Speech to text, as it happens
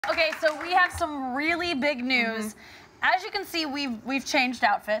Okay, so we have some really big news. As you can see, we've changed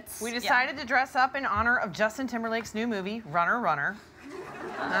outfits. We decided to dress up in honor of Justin Timberlake's new movie, Runner, Runner.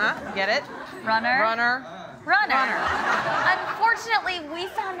 Get it? Runner. Runner. Runner. Unfortunately, we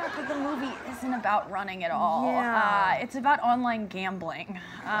found out that the movie isn't about running at all. Yeah. It's about online gambling.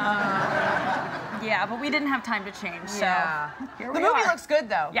 Yeah, but we didn't have time to change, so here we are. The movie looks good,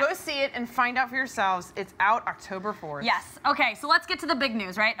 though. Yeah. Go see it and find out for yourselves. It's out October 4th. Yes. Okay, so let's get to the big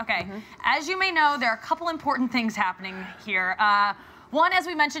news, right? Okay. As you may know, there are a couple important things happening here. One, as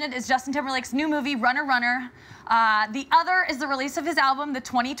we mentioned, it is Justin Timberlake's new movie, Runner, Runner. The other is the release of his album, The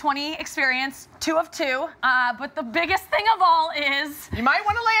 2020 Experience, 2 of 2. But the biggest thing of all is... You might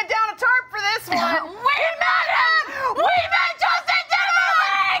want to lay down a tarp for this one. We met him! We met Justin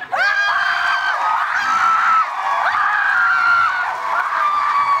Timberlake!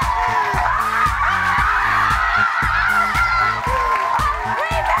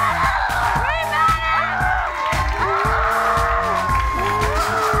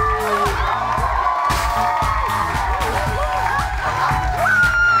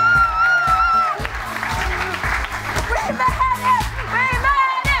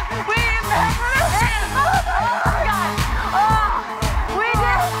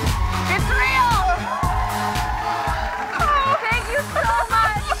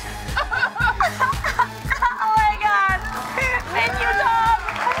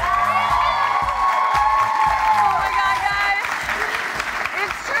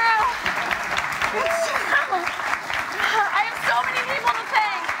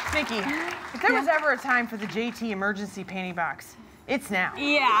 Nikki, if there was ever a time for the JT emergency panty box, it's now.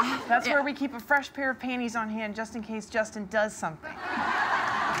 Yeah. That's where we keep a fresh pair of panties on hand just in case Justin does something. And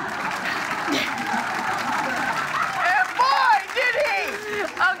boy, did he!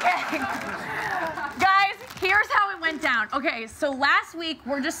 Okay. Guys, here's how it went down. Okay, so last week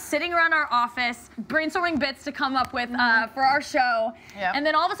we're just sitting around our office brainstorming bits to come up with for our show. Yep. And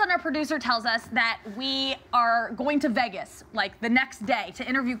then all of a sudden our producer tells us that we are going to Vegas, like the next day, to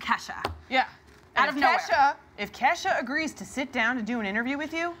interview Kesha. Yeah. Out of nowhere. If Kesha agrees to sit down to do an interview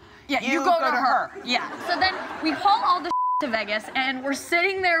with you, yeah, you go to her. Yeah. So then we haul all the to Vegas, and we're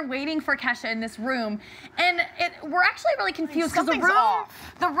sitting there waiting for Kesha in this room, and we're actually really confused because the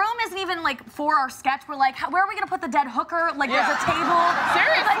room isn't even like for our sketch. We're like, where are we gonna put the dead hooker? Like, there's a table.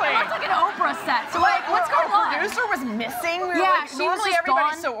 Seriously, like, it looks like an Oprah set. So like, what's going on? The producer was missing. We were Yeah, like, she was normally just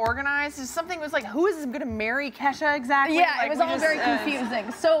everybody's gone. so organized. Something was like, who is gonna marry Kesha exactly? Yeah, like, it was all very confusing.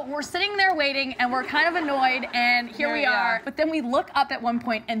 So we're sitting there waiting, and we're kind of annoyed, and here we are. But then we look up at one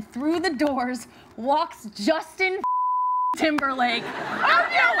point, and through the doors walks Justin Timberlake. Oh,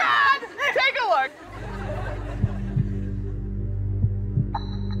 you bad! Take a look.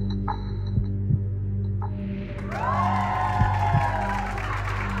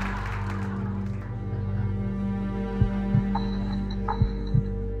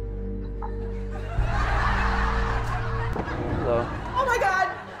 Hello. Oh my God!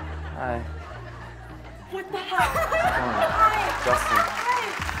 Hi. What the hell? Hi. Justin.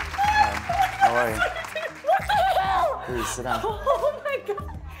 Hi. How are you? Please sit down. Oh my God.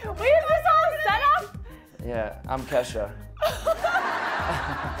 Wait, is this all set up? Yeah, I'm Kesha.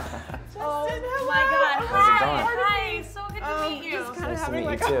 Oh my God. How's it going? Hi. So good to meet you. Just kind of Nice to having meet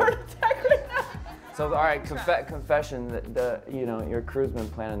like you a too. heart attack right now. So, all right, confession that you know your crew's been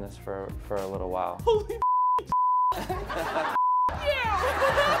planning this for a little while. Holy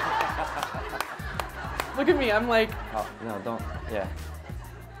Look at me, I'm like, Oh, no, don't. Yeah,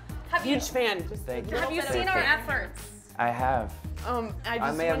 huge fan. thank you. Have you seen our efforts? I have. I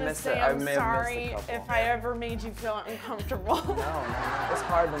just may have want to missed say it. I I'm may have missed a sorry couple. if I ever made you feel uncomfortable. No, it's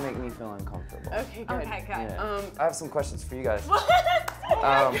hard to make me feel uncomfortable. Okay, good. Okay, good. Yeah. I have some questions for you guys.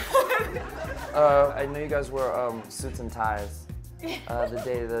 I know you guys wear suits and ties. The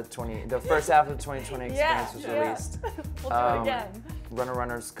day the first half of the 2020 Experience was released. We'll do it again. Runner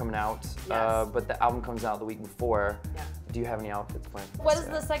Runner's coming out, Yes. but the album comes out the week before. Yeah. Do you have any outfits planned? What is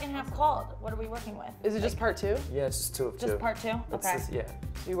the second half called? What are we working with? Is it just part 2? Yeah, it's just 2 of 2. Just part 2? It's Okay. just- yeah.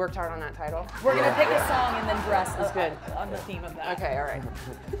 You worked hard on that title. We're gonna pick a song and then dress That's good. on the theme of that. Okay, all right.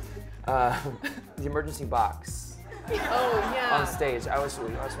 The emergency box Oh, yeah. on stage. I just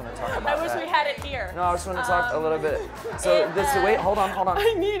want to talk about that. I wish we had it here. No, I just want to talk a little bit. So wait, hold on.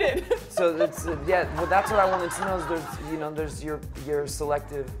 I need it. So it's well, that's what I wanted to know. Is there's your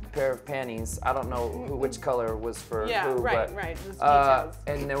selective pair of panties. I don't know which color was for who, but right. Those details.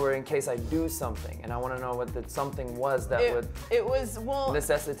 and they were in case I do something, and I want to know what that something was that would It was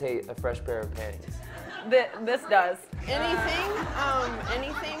necessitate a fresh pair of panties. This does. anything.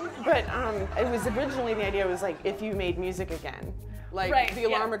 But it was originally the idea was like if you made music again, Like the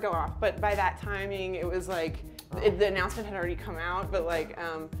alarm would go off. But by that timing, it was like the announcement had already come out. But like,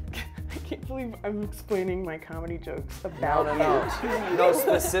 I can't believe I'm explaining my comedy jokes about you. No,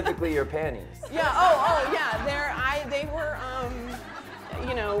 specifically your panties. Yeah. Oh yeah. They were.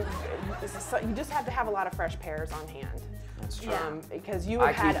 You know, you just have to have a lot of fresh pairs on hand. That's true. Because you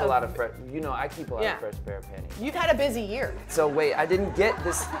I had keep a lot of fresh. You know, I keep a lot of fresh pair of panties. You've had a busy year. So wait, I didn't get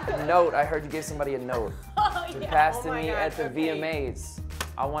this note. I heard you gave somebody a note. You passed to me at the VMAs.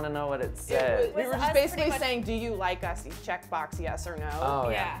 I want to know what it said. We were just basically saying, do you like us? Checkbox yes or no. Oh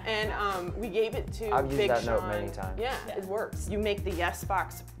yeah. And we gave it to I've used Big that Sean. note many times. Yeah, it works. You make the yes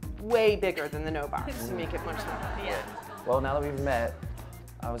box way bigger than the no box to make it much smaller. Yeah. Well, now that we've met,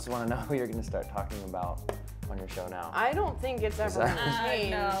 I just want to know who you're going to start talking about on your show now. I don't think it's ever going to change.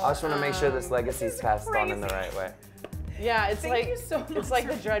 No. I just want to make sure this legacy is passed on in the right way. Yeah, it's Thank you so much. it's like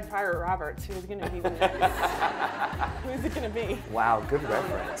the Dread Pirate Roberts. Who's going to be the next? Who's it going to be? Wow, good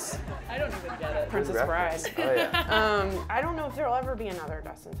reference. I don't even get it. Princess Good Bride. reference. Oh yeah. I don't know if there'll ever be another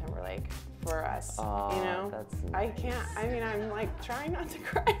Justin Timberlake for us. You know, that's I nice. can't. I mean, I'm like trying not to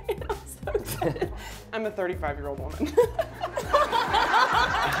cry. I'm so sad. I'm a 35-year-old woman.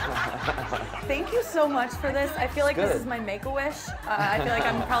 Thank you so much for this. I feel like this Good. is my Make-A-Wish. I feel like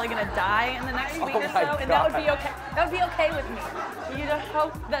I'm probably gonna die in the next week or so, my and that would God. be okay. That would be okay with me. You just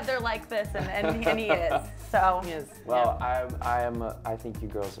hope that they're like this, and he is. So. Yes. Well, I think you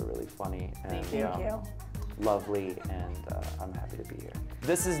girls are really funny and Thank you. lovely, and I'm happy to be here.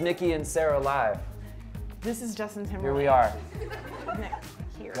 This is Nikki and Sara live. This is Justin Timberlake. Here we are.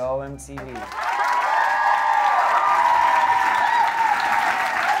 Here. Go MTV.